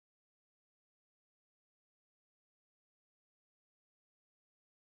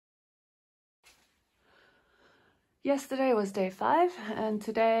Yesterday was day 5 and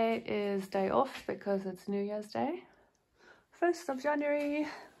today is day off because it's New Year's Day, 1st of January.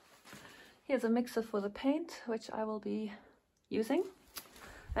 Here's a mixer for the paint, which I will be using.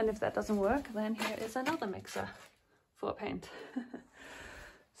 And if that doesn't work, then here is another mixer for paint.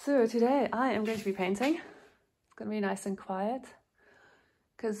 So today I am going to be painting. It's going to be nice and quiet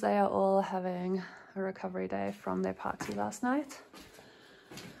because they are all having a recovery day from their party last night.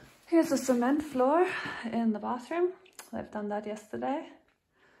 Here's the cement floor in the bathroom. They've done that yesterday.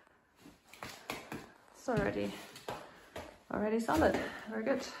 It's already solid. Very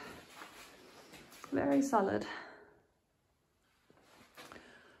good. Very solid.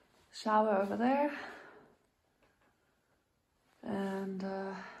 Shower over there. And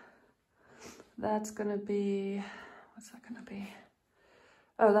that's gonna be, what's that gonna be?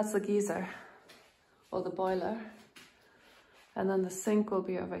 Oh, that's the geyser or the boiler. And then the sink will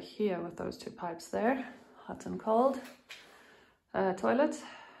be over here with those 2 pipes there, hot and cold. Toilet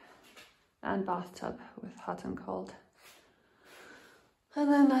and bathtub with hot and cold. And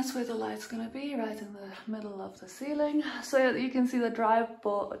then that's where the light's gonna be, right in the middle of the ceiling. So you can see the dry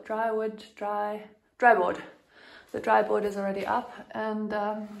board. The dry board is already up, and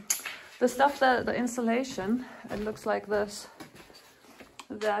the stuff that the insulation, it looks like this.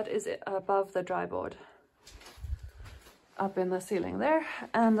 That is above the dry board, up in the ceiling there,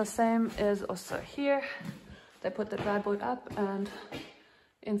 and the same is also here. They put the dry board up, and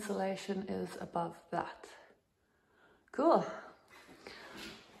insulation is above that. Cool.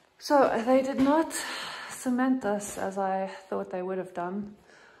 So they did not cement this as I thought they would have done.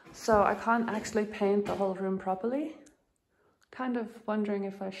 So I can't actually paint the whole room properly. Kind of wondering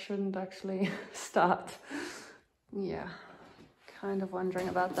if I shouldn't actually start. Yeah, kind of wondering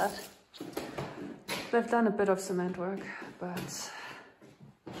about that. They've done a bit of cement work, but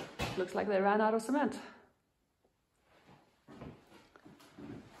looks like they ran out of cement.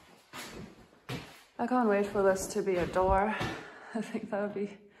 I can't wait for this to be a door. I think that would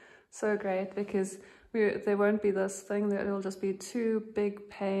be so great because there won't be this thing, it'll just be 2 big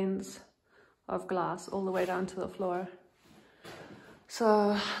panes of glass all the way down to the floor.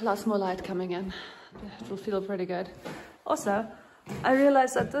 So lots more light coming in. It'll feel pretty good. Also, I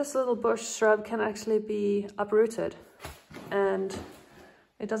realized that this little bush shrub can actually be uprooted and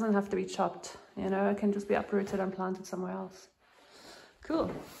it doesn't have to be chopped, you know, it can just be uprooted and planted somewhere else. Cool.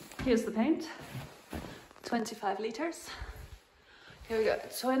 Here's the paint. 25 liters. Here we go.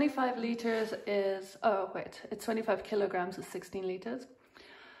 25 liters is, oh wait, it's 25 kilograms is 16 liters.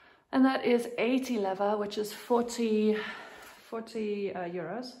 And that is 80 leva, which is 40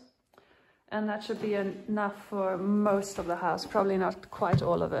 euros. And that should be enough for most of the house, probably not quite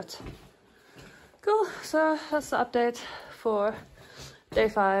all of it. Cool, so that's the update for day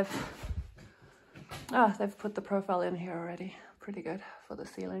 5. Ah, they've put the profile in here already. Pretty good for the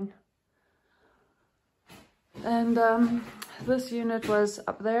ceiling. And this unit was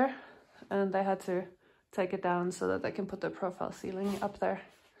up there and they had to take it down so that they can put the profile ceiling up there,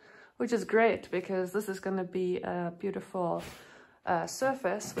 which is great because this is going to be a beautiful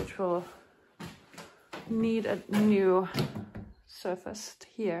surface which will need a new surface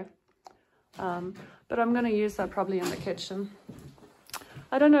here. But I'm going to use that probably in the kitchen.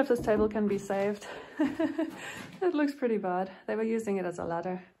 I don't know if this table can be saved. It looks pretty bad. They were using it as a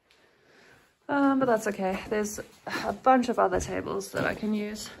ladder. But that's okay. There's a bunch of other tables that I can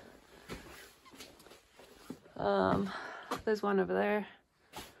use. There's one over there.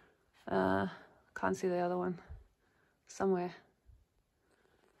 Can't see the other one. Somewhere.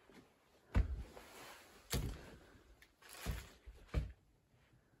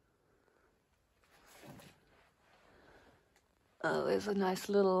 Oh, there's a nice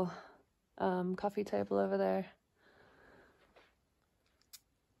little coffee table over there.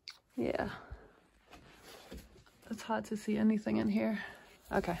 Yeah. It's hard to see anything in here.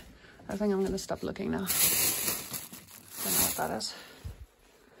 Okay, I think I'm going to stop looking now. Don't know what that is.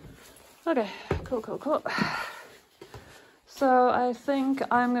 Okay, cool. So I think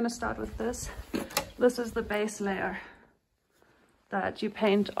I'm going to start with this. This is the base layer that you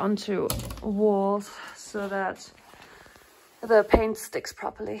paint onto walls so that the paint sticks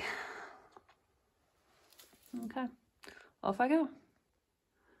properly. Okay, off I go.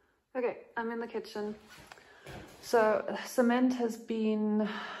 Okay, I'm in the kitchen. So cement has been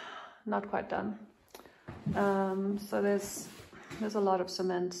not quite done. So there's a lot of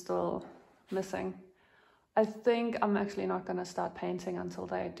cement still missing. I think I'm actually not going to start painting until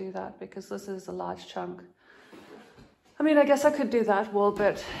they do that because this is a large chunk. I mean, I guess I could do that wall,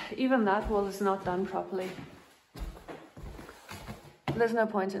 but even that wall is not done properly. There's no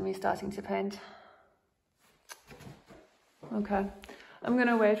point in me starting to paint. Okay. I'm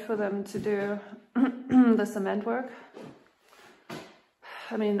gonna wait for them to do the cement work.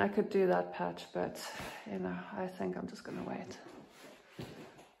 I mean, I could do that patch, but you know, I think I'm just gonna wait.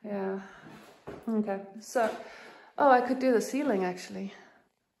 Yeah. Okay. So, oh, I could do the ceiling actually.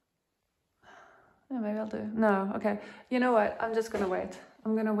 Yeah, maybe I'll do. No, okay. You know what? I'm just gonna wait.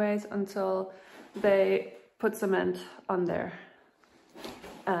 I'm gonna wait until they put cement on there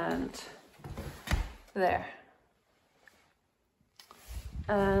and there.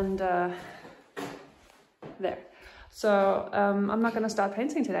 And there. So I'm not gonna start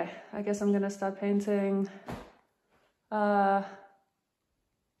painting today. I guess I'm gonna start painting, I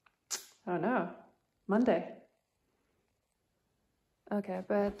don't know, Monday. Okay,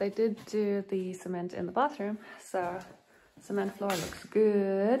 but they did do the cement in the bathroom, so cement floor looks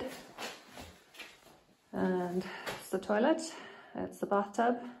good. And it's the toilet, it's the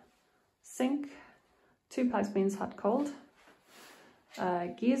bathtub, sink, 2 pipes means hot cold,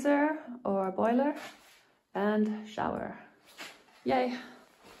 geyser or boiler, and shower. Yay!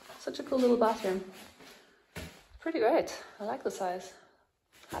 Such a cool little bathroom. Pretty great. I like the size.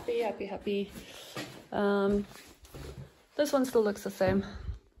 Happy, happy, happy. This one still looks the same.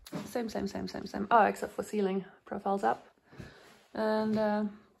 Same. Oh, except for ceiling profiles up. And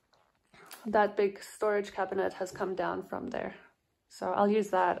that big storage cabinet has come down from there. So I'll use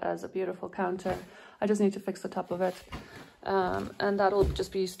that as a beautiful counter. I just need to fix the top of it. And that'll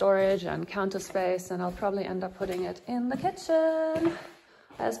just be storage and counter space, and I'll probably end up putting it in the kitchen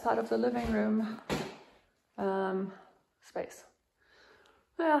as part of the living room space.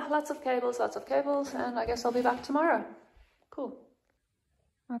 Yeah, lots of cables, and I guess I'll be back tomorrow. Cool.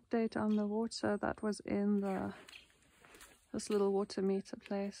 Update on the water that was in this little water meter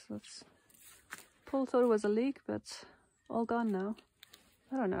place. Paul thought it was a leak, but all gone now.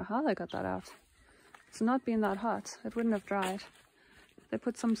 I don't know how they got that out. It's not been that hot. It wouldn't have dried. They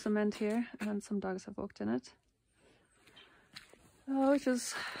put some cement here and some dogs have walked in it. Which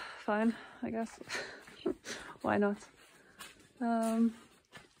is fine, I guess. Why not?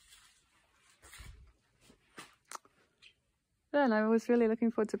 Yeah, and I was really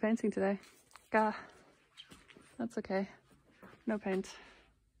looking forward to painting today. Gah. That's okay. No paint.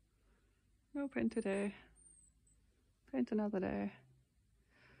 No paint today. Paint another day.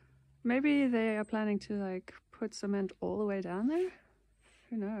 Maybe they are planning to like put cement all the way down there?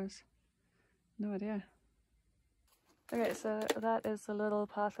 Who knows? No idea. Okay, so that is the little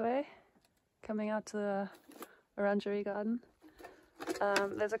pathway coming out to the orangery garden.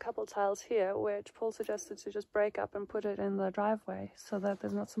 There's a couple tiles here which Paul suggested to just break up and put it in the driveway so that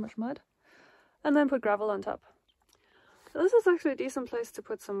there's not so much mud, and then put gravel on top. So this is actually a decent place to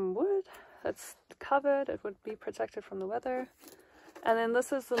put some wood. It's covered, it would be protected from the weather. And then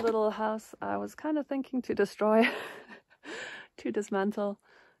this is the little house I was kind of thinking to destroy, to dismantle,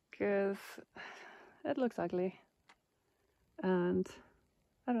 because it looks ugly and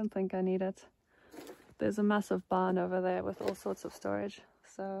I don't think I need it. There's a massive barn over there with all sorts of storage,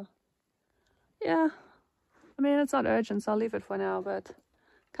 so yeah, I mean, it's not urgent, so I'll leave it for now, but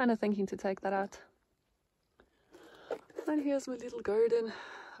kind of thinking to take that out. And here's my little garden,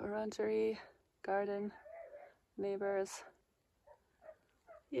 orangery, garden, neighbors.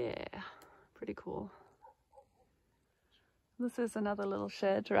 Yeah, pretty cool. This is another little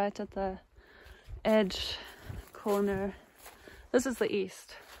shed right at the edge corner. This is the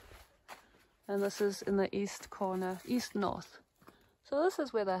east. And this is in the east corner, east-north. So this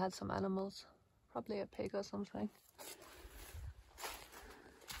is where they had some animals, probably a pig or something.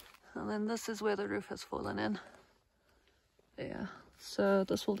 And then this is where the roof has fallen in. Yeah, so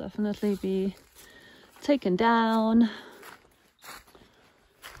this will definitely be taken down.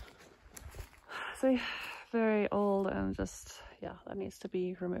 So very old and just, yeah, that needs to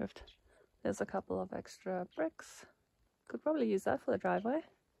be removed. There's a couple of extra bricks. Could probably use that for the driveway.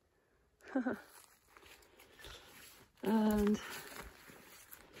 And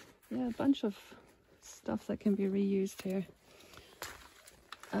yeah, a bunch of stuff that can be reused here.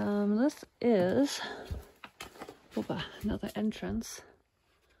 This is another entrance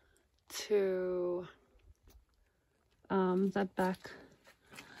to that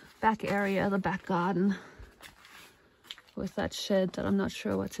back area, the back garden, with that shed that I'm not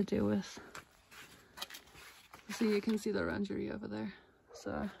sure what to do with. So you can see the orangery over there.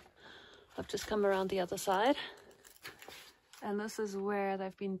 So I've just come around the other side, and this is where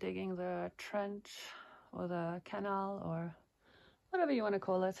they've been digging the trench or the canal or whatever you want to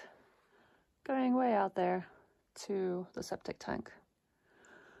call it, going way out there to the septic tank.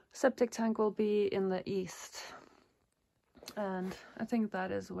 Septic tank will be in the east, and I think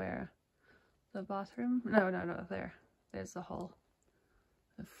that is where the bathroom, no, there, there's the hole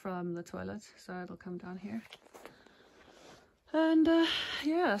from the toilet, so it'll come down here. And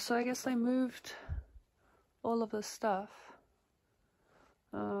yeah, so I guess they moved all of this stuff.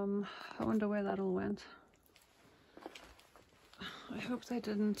 I wonder where that all went. I hope they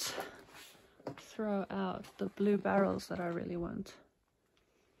didn't throw out the blue barrels that I really want.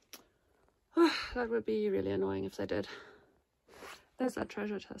 That would be really annoying if they did. There's that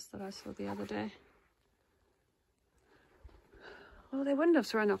treasure chest that I saw the other day. Well, they wouldn't have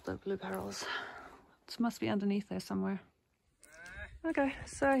thrown out the blue barrels. It must be underneath there somewhere. Okay,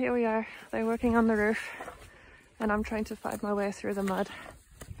 so here we are. They're working on the roof, and I'm trying to fight my way through the mud,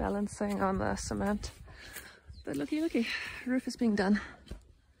 balancing on the cement. But looky, looky, roof is being done.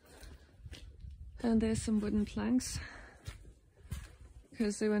 And there's some wooden planks,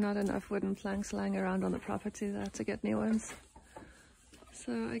 because there were not enough wooden planks lying around on the property. They had to get new ones.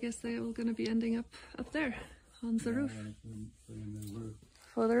 So I guess they're all going to be ending up there on the roof.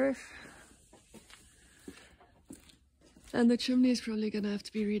 For the roof. And the chimney is probably going to have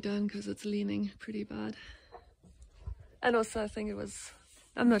to be redone because it's leaning pretty bad. And also I think it was,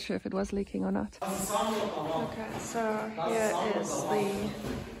 I'm not sure if it was leaking or not. Okay, so here is the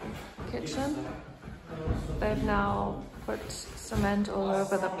kitchen. They've now put cement all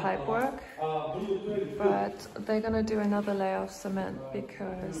over the pipework, but they're going to do another layer of cement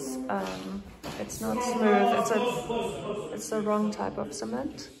because it's not smooth. It's the wrong type of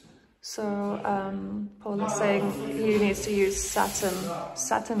cement. So Paul is saying he needs to use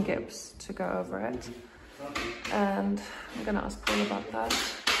satin gibs to go over it, and I'm going to ask Paul about that.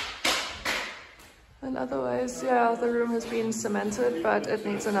 And otherwise, yeah, the room has been cemented, but it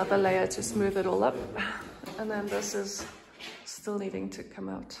needs another layer to smooth it all up. And then this is still needing to come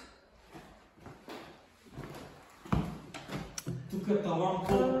out.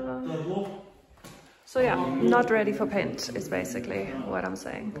 So yeah, not ready for paint is basically what I'm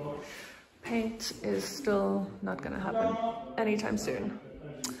saying. Paint is still not going to happen anytime soon.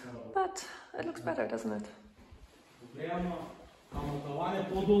 But it looks better, doesn't it?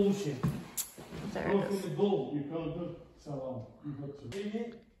 There it is.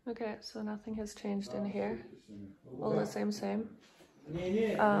 Okay, so nothing has changed in here. All the same.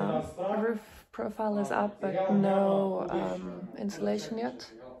 Roof profile is up, but no insulation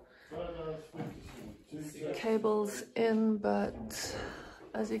yet. Cables in, but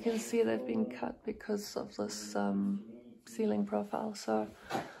as you can see, they've been cut because of this ceiling profile. So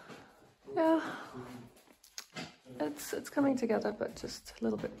yeah, it's coming together, but just a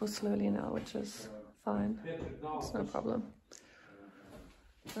little bit more slowly now, which is fine. It's no problem.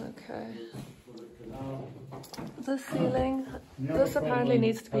 Okay. The ceiling, this apparently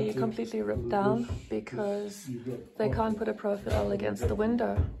needs to be completely ripped down because they can't put a profile against the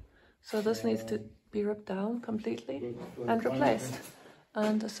window. So this needs to be ripped down completely and replaced.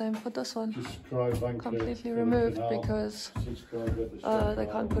 And the same for this one. Completely removed because they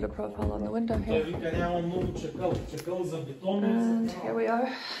can't put a profile on the window here. And here we are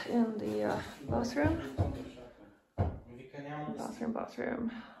in the bathroom.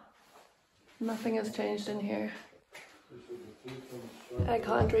 Bathroom. Nothing has changed in here. I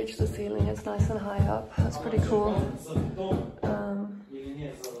can't reach the ceiling, it's nice and high up. That's pretty cool.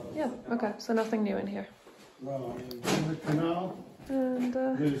 Yeah, okay, so nothing new in here. And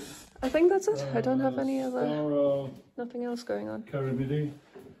I think that's it. I don't have any other, nothing else going on.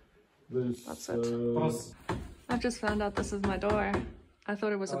 That's it. I've just found out this is my door. I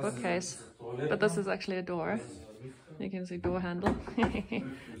thought it was a bookcase, but this is actually a door. You can see door handle.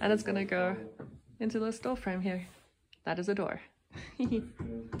 And it's gonna go into this door frame here. That is a door.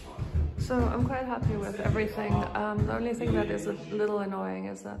 So I'm quite happy with everything. The only thing that is a little annoying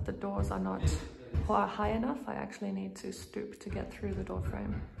is that the doors are not high enough. I actually need to stoop to get through the door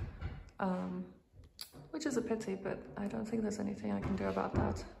frame, which is a pity, but I don't think there's anything I can do about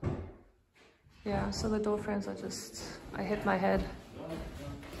that. Yeah, so the door frames are just, I hit my head.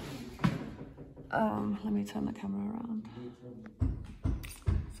 Let me turn the camera around.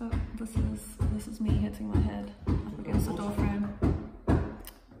 So this is me hitting my head up against the door frame.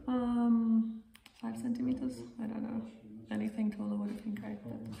 5 centimeters? I don't know. Anything taller would have been great,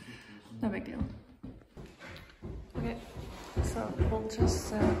 but no big deal. Okay, so Paul just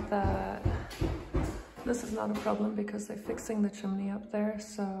said that this is not a problem because they're fixing the chimney up there,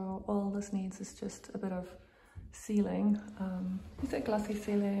 so all this needs is just a bit of sealing. Either glossy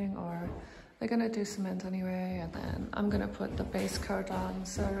sealing or they're gonna do cement anyway, and then I'm gonna put the base coat on,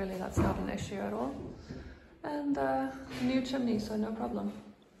 so really that's not an issue at all. And new chimney, so no problem.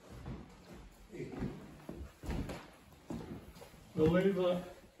 We'll leave that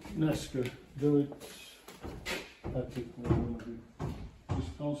Nesca, do it epic we're going to be.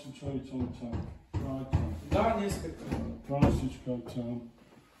 Just concentrate on time. Right time. Dry stitch go time.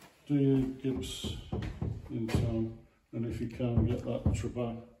 Do your gips in time, and if you can, get that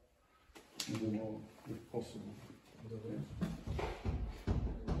traban in the wall if possible.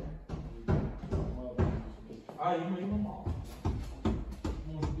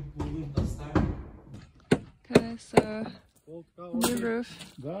 Okay, so new roof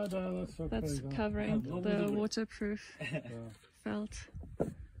That's okay. that's covering the waterproof felt.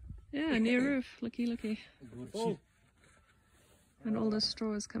 Yeah, new roof. Looky, looky. And all the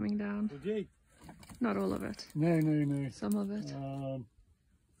straw is coming down. Not all of it. No. Some of it.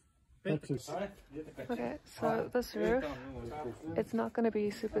 Okay, so this roof, it's not going to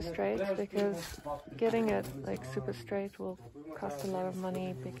be super straight because getting it like super straight will cost a lot of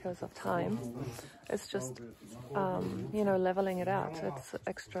money because of time. It's just, you know, leveling it out. It's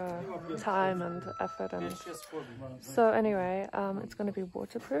extra time and effort. And so anyway, it's going to be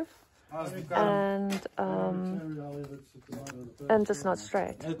waterproof and just not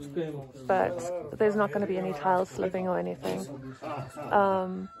straight. But there's not going to be any tile slipping or anything.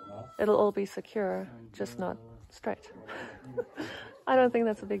 It'll all be secure, just not straight. I don't think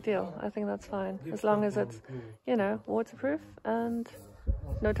that's a big deal. I think that's fine. As long as it's, you know, waterproof and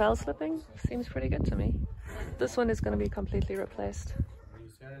no tile slipping, seems pretty good to me. This one is going to be completely replaced.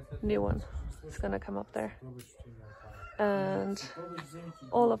 New one. It's going to come up there. And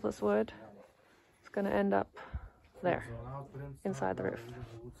all of this wood is going to end up there, inside the roof.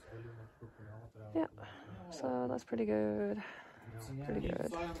 Yeah, so that's pretty good. Pretty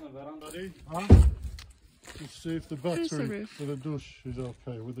good. Let's see if the battery for the douche is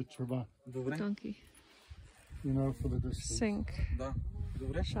okay with the turbine. Donkey. You know, for the distance. Sink.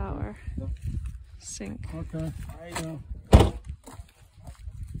 Shower. Sink. Okay. Yeah.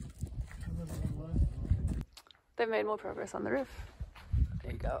 They've made more progress on the roof.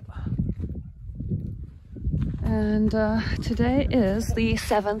 There you go. And today is the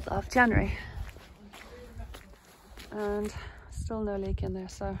 7th of January. And still no leak in there,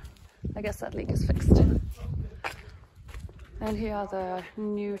 so I guess that leak is fixed. And here are the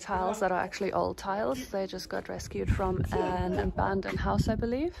new tiles that are actually old tiles. They just got rescued from an abandoned house, I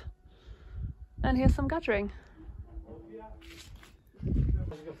believe. And here's some guttering.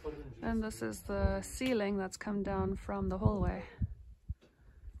 And this is the ceiling that's come down from the hallway.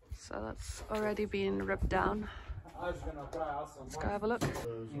 So that's already been ripped down. Let's go have a look.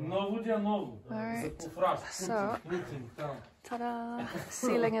 Alright, so, ta-da!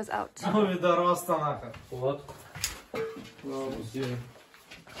 Ceiling is out.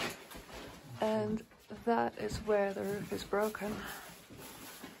 And that is where the roof is broken.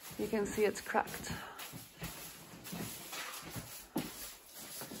 You can see it's cracked.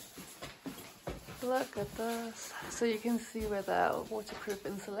 Look at this. So you can see where the waterproof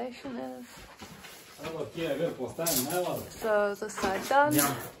insulation is. So this side done,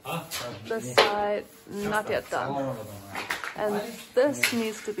 this side not yet done. And this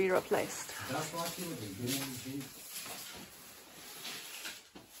needs to be replaced.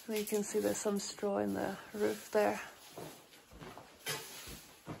 So you can see there's some straw in the roof there.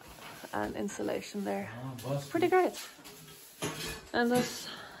 And insulation there. Pretty great. And this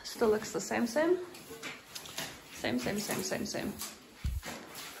still looks the same. Same.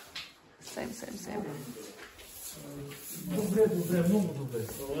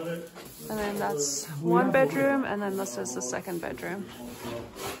 And then that's one bedroom, and then this is the second bedroom.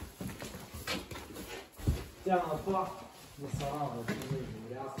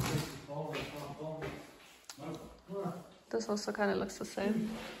 This also kind of looks the same.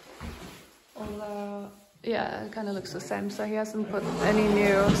 Although, yeah, it kind of looks the same. So he hasn't put any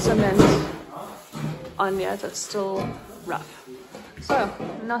new cement on yet. It's still rough. So,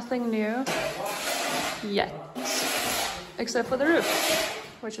 nothing new yet. Except for the roof,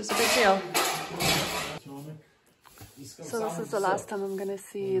 which is a big deal. So this is the last time I'm gonna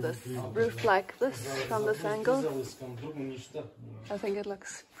see this roof like this from this angle. I think it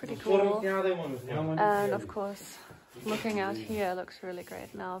looks pretty cool. And of course, looking out here looks really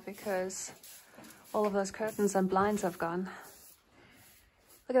great now because all of those curtains and blinds have gone.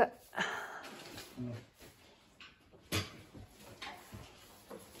 Look at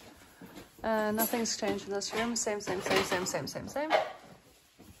that. Nothing's changed in this room. Same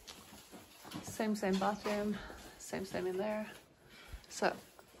bathroom. Same in there. So,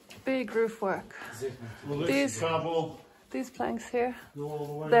 big roof work. These planks here,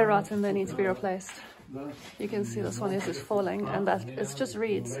 they're rotten. They need to be replaced. You can see this one is just falling, and that it's just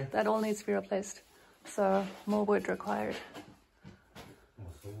reeds. That all needs to be replaced. So, more wood required.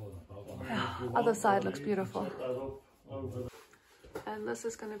 Other side looks beautiful. And this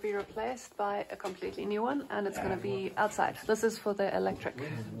is going to be replaced by a completely new one, and it's going to be outside. This is for the electric.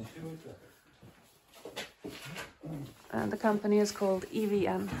 And the company is called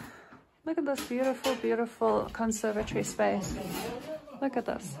EVN. Look at this beautiful, beautiful conservatory space. Look at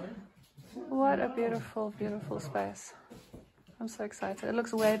this. What a beautiful, beautiful space. I'm so excited. It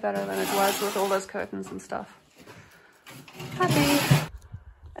looks way better than it was with all those curtains and stuff. Happy!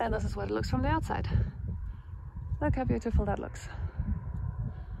 And this is what it looks from the outside. Look how beautiful that looks.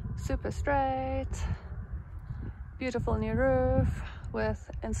 Super straight. Beautiful new roof with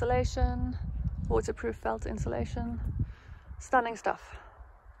insulation, waterproof felt insulation. Stunning stuff.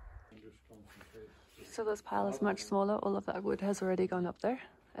 So this pile is much smaller. All of that wood has already gone up there,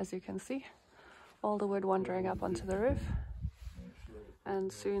 as you can see. All the wood wandering up onto the roof.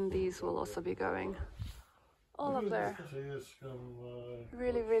 And soon these will also be going all up there.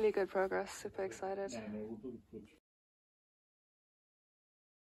 Really, really good progress. Super excited.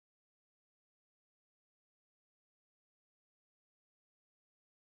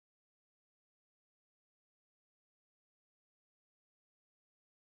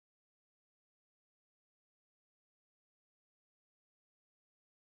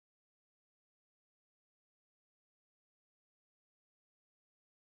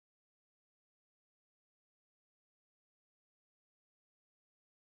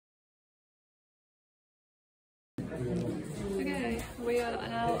 Okay, we are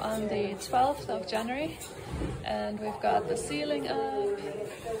now on the 12th of January and we've got the ceiling up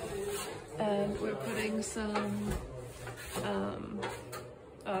and we're putting some, oh,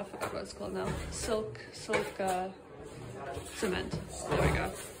 I forgot what it's called now, silk cement. There we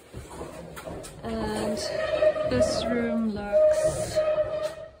go. And this room looks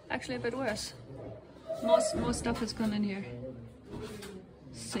actually a bit worse. More stuff has come in here.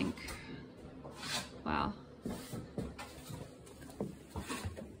 Sink. Wow.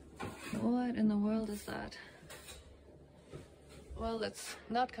 What in the world is that? Well, it's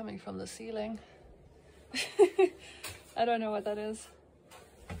not coming from the ceiling. I don't know what that is.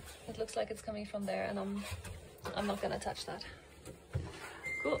 It looks like it's coming from there and I'm not gonna touch that.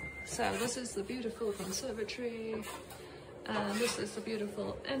 Cool. So this is the beautiful conservatory and this is the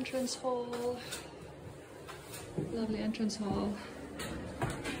beautiful entrance hall. Lovely entrance hall.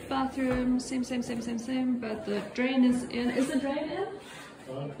 Bathroom, same, but the drain is in. Is the drain in?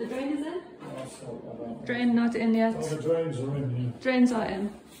 The drain is in? Drain not in yet. Oh, the drains are in here. Drains are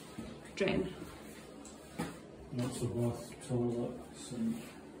in. Drain. That's the bath, toilet, sink,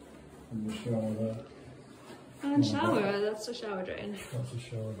 and the shower there. And shower, that's a shower drain. That's a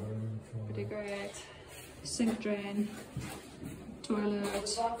shower drain. Pretty great. Sink drain,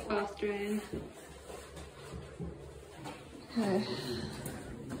 toilet, bath drain. Okay.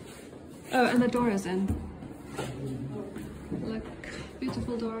 Oh, and the door is in. Look,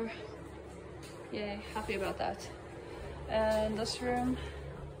 beautiful door. Yay, happy about that. And this room,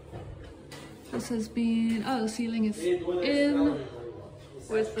 this has been, oh, the ceiling is in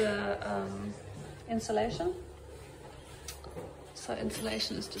with the insulation. So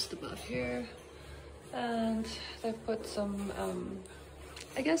insulation is just above here. And they've put some,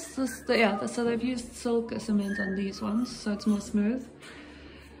 I guess this, yeah, so they've used silk cement on these ones, so it's more smooth.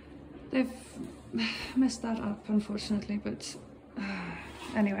 They've messed that up, unfortunately, but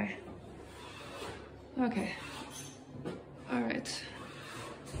anyway. Okay. All right.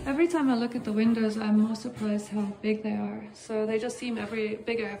 Every time I look at the windows, I'm more surprised how big they are. So they just seem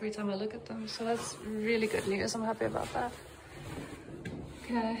bigger every time I look at them. So that's really good news. I'm happy about that.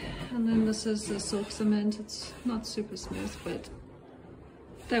 Okay, and then this is the silk cement. It's not super smooth, but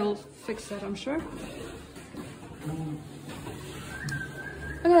they will fix that, I'm sure.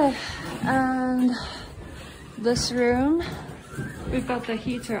 Okay, and this room, we've got the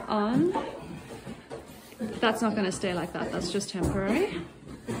heater on. That's not going to stay like that, that's just temporary.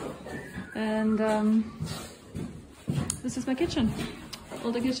 And this is my kitchen,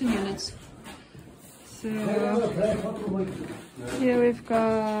 all the kitchen units. So here we've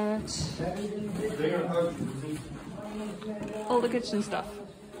got all the kitchen stuff.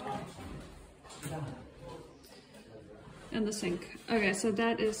 And the sink. Okay, so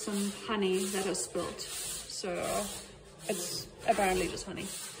that is some honey that has spilled. So it's apparently just honey.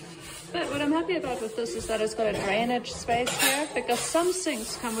 But what I'm happy about with this is that it's got a drainage space here, because some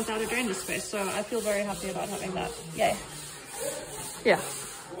sinks come without a drainage space, so I feel very happy about having that. Yay. Yeah.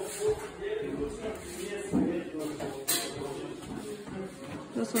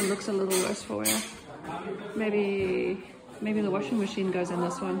 This one looks a little worse for wear. Maybe the washing machine goes in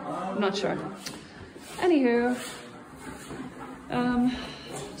this one. I'm not sure. Anywho.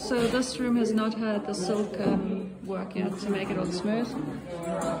 So this room has not had the silk work yet to make it all smooth.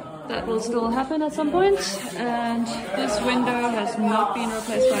 That will still happen at some point. And this window has not been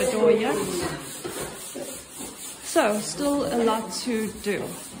replaced by a door yet. So still a lot to do.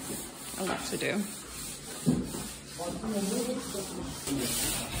 A lot to do.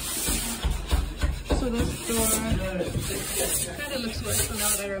 So this door kind of looks worse than now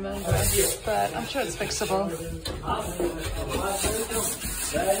that I remember, but I'm sure it's fixable.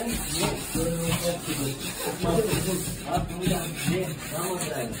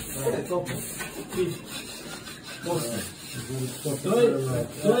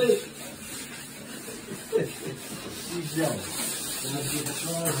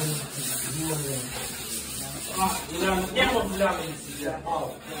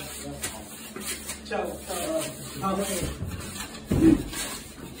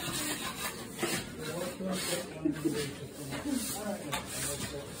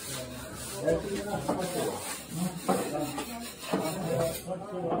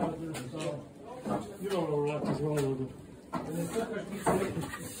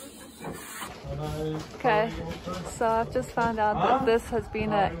 Okay, so I've just found out that this has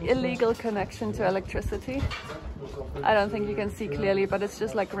been an illegal connection to electricity. I don't think you can see clearly, but it's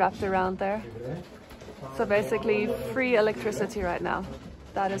just like wrapped around there. So basically free electricity right now.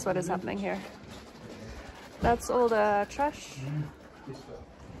 That is what is happening here. That's all the trash.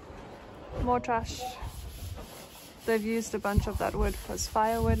 More trash. They've used a bunch of that wood as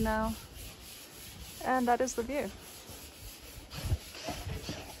firewood now. And that is the view.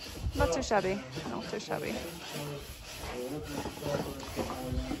 Not too shabby, not too shabby.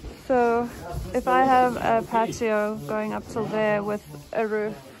 So if I have a patio going up till there with a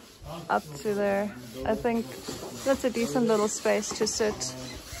roof up to there, I think that's a decent little space to sit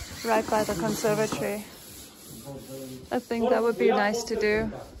right by the conservatory. I think that would be nice to do.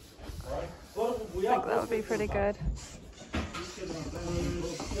 I think that would be pretty good.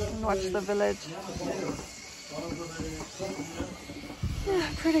 And watch the village. Yeah,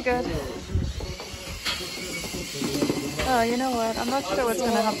 pretty good. Oh, you know what? I'm not sure what's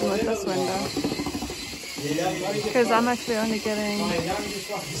going to happen with this window. Because I'm actually only getting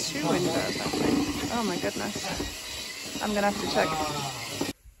 2 windows, I think. Oh my goodness. I'm going to have to check.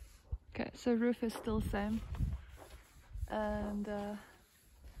 Okay, so roof is still the same. And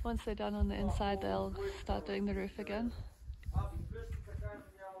once they're done on the inside, they'll start doing the roof again.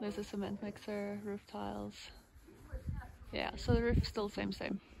 There's a cement mixer, roof tiles. Yeah, so the roof is still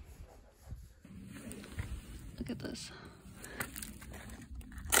same. Look at this.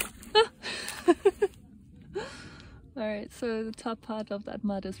 Alright, so the top part of that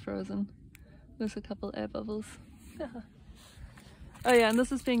mud is frozen. There's a couple air bubbles. Oh yeah, and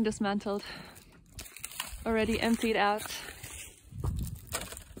this is being dismantled. Already emptied out.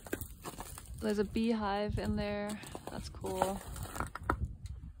 There's a beehive in there. That's cool.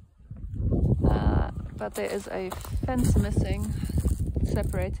 But there is a fence missing,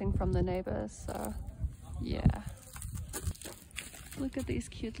 separating from the neighbors, so yeah. Look at these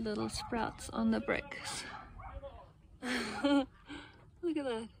cute little sprouts on the bricks. Look at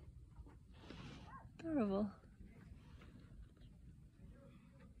that. Adorable.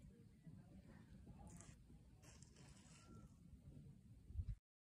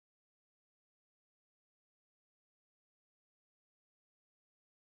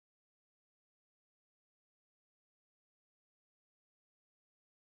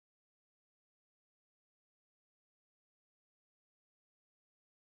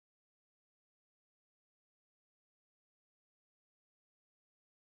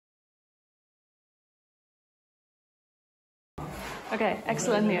 Okay,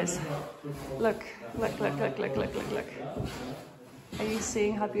 excellent news. Look. Are you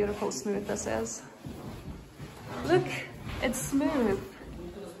seeing how beautiful smooth this is? Look, it's smooth.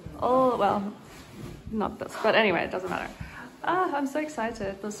 Oh, well, not this, but anyway, it doesn't matter. I'm so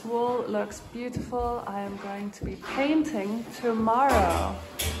excited. This wall looks beautiful. I am going to be painting tomorrow.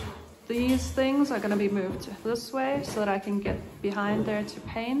 These things are going to be moved this way so that I can get behind there to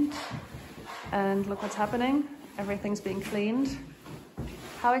paint. And look what's happening. Everything's being cleaned.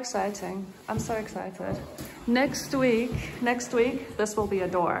 How exciting. I'm so excited. Next week, this will be a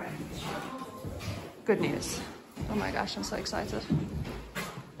door. Good news. Oh my gosh, I'm so excited.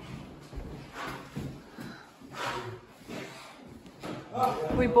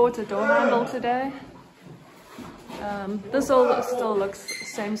 We bought a door handle today. This all still looks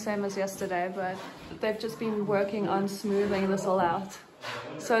same as yesterday, but they've just been working on smoothing this all out.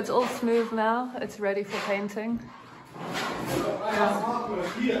 So it's all smooth now, it's ready for painting.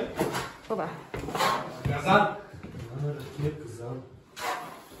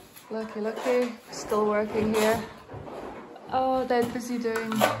 Looky, looky, still working here. Oh, they're busy doing,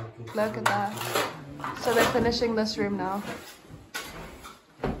 look at that. So they're finishing this room now.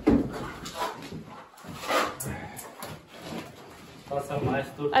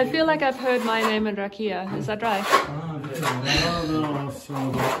 I feel like I've heard my name in Rakia, is that right? No, I was saying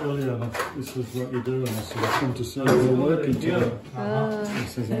about earlier that this is what you do, and I said, I come to say we're working together. He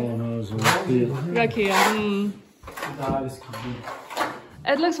says, oh no, it's Rakia. Rakia,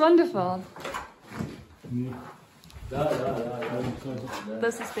 It looks wonderful.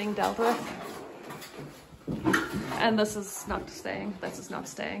 This is being dealt with. And this is not staying. This is not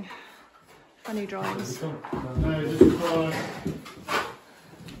staying. Funny drawings.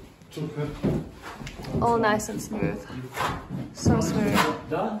 All nice and smooth. So smooth.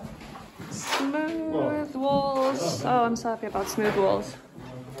 Smooth walls. Oh, I'm so happy about smooth walls.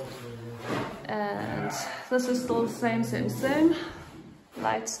 And this is still the same.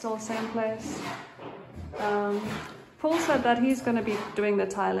 Lights still same place. Paul said that he's going to be doing the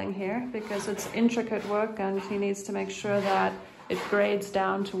tiling here because it's intricate work and he needs to make sure that it grades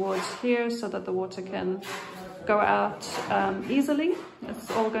down towards here so that the water can go out easily. It's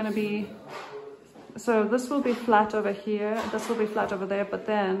all going to be, so this will be flat over here, this will be flat over there, but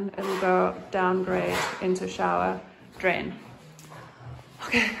then it'll go downgrade into shower drain.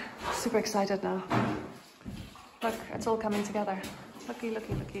 Okay, super excited now. Look, it's all coming together. Looky,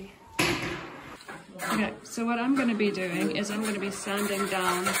 looky, looky. Okay, so what I'm going to be doing is I'm going to be sanding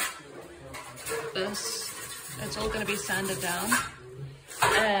down this. It's all going to be sanded down.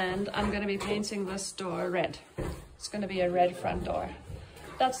 And I'm going to be painting this door red. It's going to be a red front door.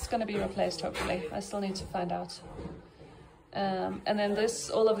 That's going to be replaced, hopefully. I still need to find out. And then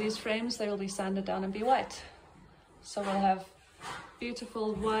all of these frames, they will be sanded down and be white. So we'll have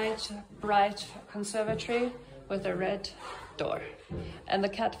beautiful white, bright conservatory with a red door. And the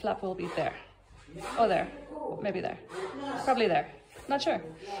cat flap will be there. Oh, there. Maybe there. Probably there. Not sure.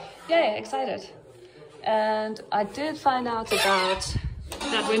 Yay, excited. And I did find out about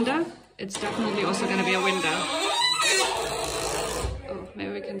that window. It's definitely also going to be a window. Oh,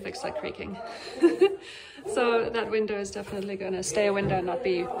 maybe we can fix that creaking. So that window is definitely going to stay a window and not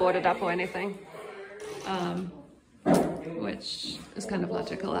be boarded up or anything. Which is kind of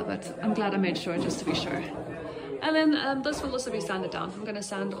logical, but I'm glad I made sure just to be sure. And then this will also be sanded down. I'm going to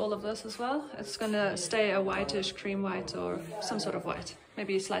sand all of this as well. It's going to stay a whitish cream white or some sort of white,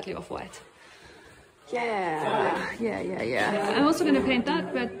 maybe slightly off-white. Yeah. I'm also going to paint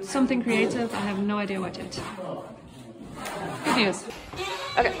that, but something creative. I have no idea what yet. Good news.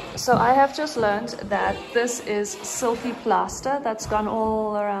 Okay, so I have just learned that this is silky plaster that's gone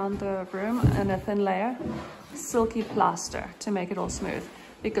all around the room in a thin layer. Silky plaster to make it all smooth,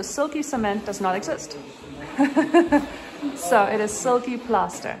 because silky cement does not exist. So it is silky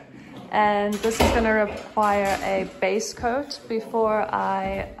plaster, and this is going to require a base coat before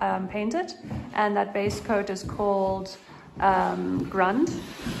I paint it, and that base coat is called Grund.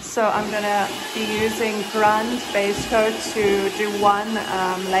 So I'm going to be using Grund base coat to do one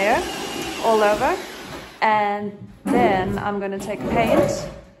layer all over, and then I'm going to take paint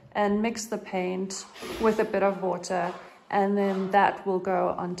and mix the paint with a bit of water, and then that will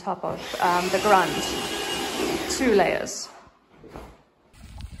go on top of the Grund. 2 layers.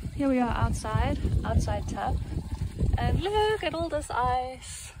 Here we are outside tap, and look at all this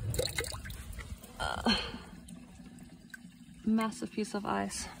ice. Massive piece of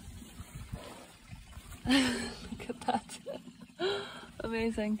ice. Look at that.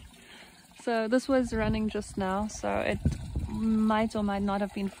 Amazing. So this was running just now, so it might or might not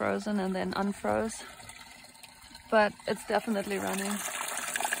have been frozen and then unfroze, but it's definitely running.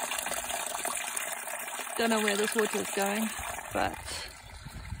 Don't know where this water is going, but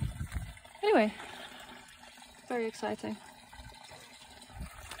anyway, very exciting.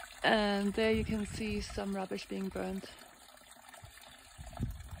 And there you can see some rubbish being burnt.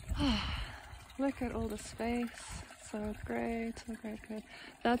 Look at all the space. So great, so great.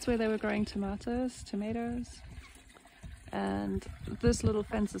 That's where they were growing tomatoes. And this little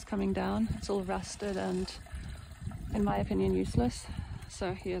fence is coming down. It's all rusted and, in my opinion, useless.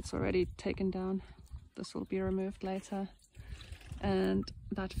 So here it's already taken down. This will be removed later. And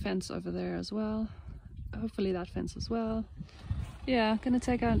that fence over there as well. Hopefully that fence as well. Yeah, gonna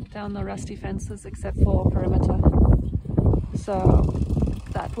take down the rusty fences except for perimeter. So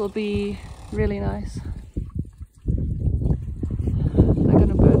that will be really nice. They're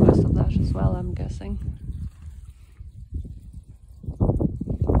gonna burn most of that as well, I'm guessing.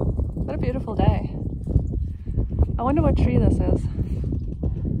 What a beautiful day. I wonder what tree this is.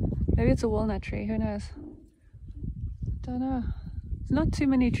 Maybe it's a walnut tree, who knows? Don't know. not too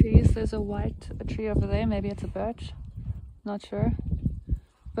many trees. There's a tree over there, maybe it's a birch, not sure,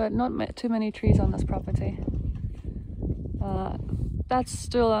 but not too many trees on this property. That's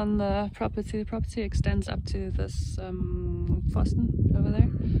still on the property. The property extends up to this Pfosten over there,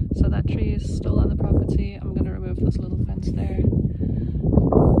 so that tree is still on the property. I'm going to remove this little fence there.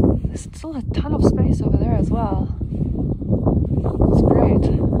 There's still a ton of space over there as well. It's great.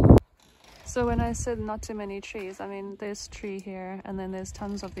 So when I said not too many trees, I mean there's tree here and then there's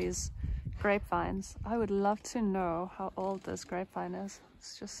tons of these grapevines. I would love to know how old this grapevine is.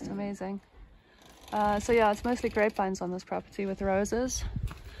 It's just amazing. So yeah, it's mostly grapevines on this property with roses,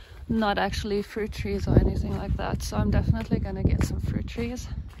 not actually fruit trees or anything like that. So I'm definitely gonna get some fruit trees.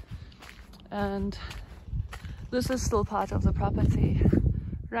 And this is still part of the property,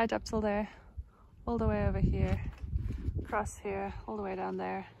 right up till there, all the way over here, across here, all the way down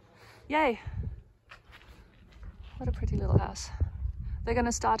there. Yay! What a pretty little house. They're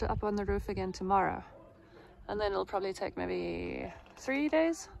gonna start up on the roof again tomorrow. And then it'll probably take maybe 3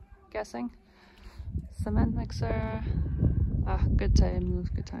 days, guessing. Cement mixer. Ah, good times,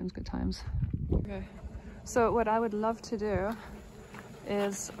 good times, good times. Okay. So what I would love to do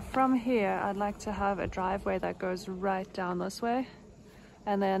is from here, I'd like to have a driveway that goes right down this way.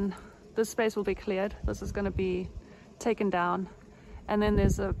 And then this space will be cleared. This is going to be taken down. And then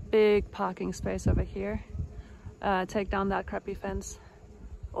there's a big parking space over here. Take down that crappy fence.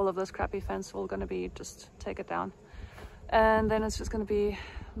 All of this crappy fence will going to be just take it down. And then it's just going to be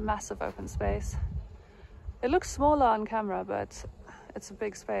massive open space. It looks smaller on camera, but it's a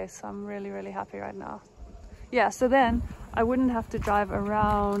big space. I'm really, really happy right now. Yeah, so then I wouldn't have to drive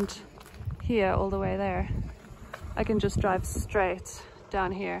around here all the way there. I can just drive straight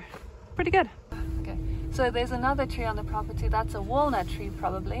down here. Pretty good. Okay, so there's another tree on the property. That's a walnut tree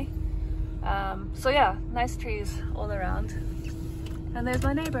probably. So yeah, nice trees all around. And there's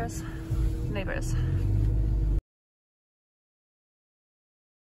my neighbors.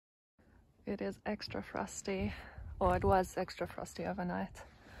 It is extra frosty, or it was extra frosty overnight.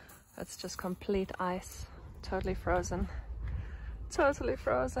 It's just complete ice, totally frozen. Totally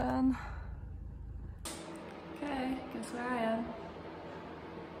frozen. Okay, guess where I am?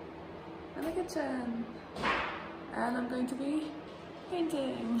 In the kitchen. And I'm going to be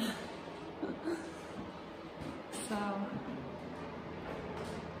painting. So,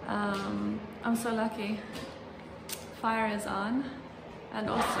 I'm so lucky. Fire is on, and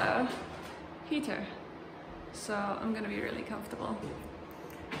also heater, so I'm gonna be really comfortable.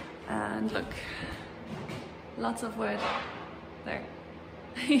 And look, lots of wood there.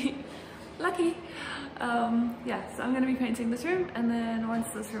 Lucky. Yeah, so I'm gonna be painting this room, and then once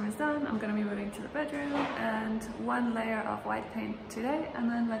this room is done, I'm gonna be moving to the bedroom and 1 layer of white paint today, and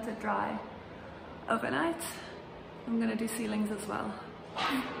then let it dry overnight. I'm gonna do ceilings as well.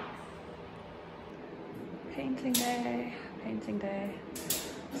 Painting day, painting day.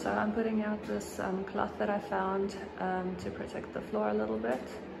 So I'm putting out this cloth that I found to protect the floor a little bit,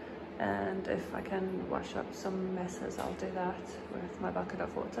 and if I can wash up some messes, I'll do that with my bucket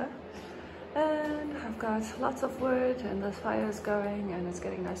of water. And I've got lots of wood, and the fire is going, and it's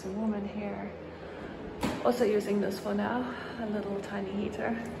getting nice and warm in here. Also using this for now, a little tiny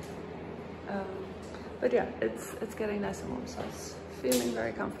heater. But yeah, it's getting nice and warm, so it's feeling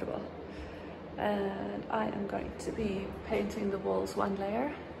very comfortable. And I am going to be painting the walls 1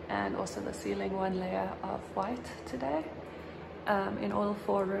 layer and also the ceiling 1 layer of white today, in all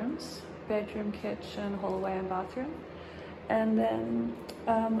 4 rooms: bedroom, kitchen, hallway and bathroom. And then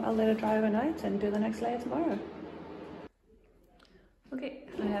I'll let it dry overnight and do the next layer tomorrow. Okay,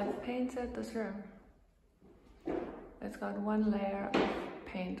 I have painted this room. It's got 1 layer of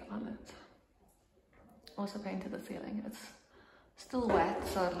paint on it. Also painted the ceiling. It's still wet,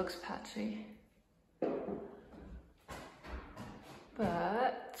 so it looks patchy.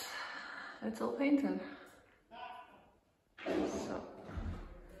 But it's all painted. So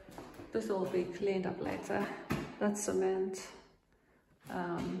this will be cleaned up later. That's cement.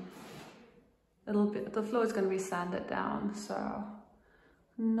 The floor is going to be sanded down, so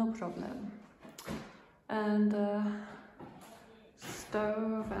no problem. And the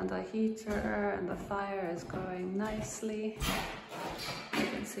stove and the heater and the fire is going nicely. You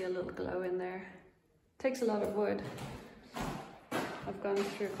can see a little glow in there. Takes a lot of wood. I've gone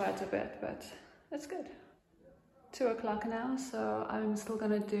through quite a bit, but it's good. 2 o'clock now, so I'm still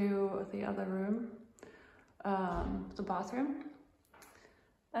gonna do the other room, the bathroom,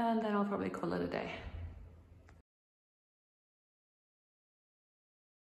 and then I'll probably call it a day.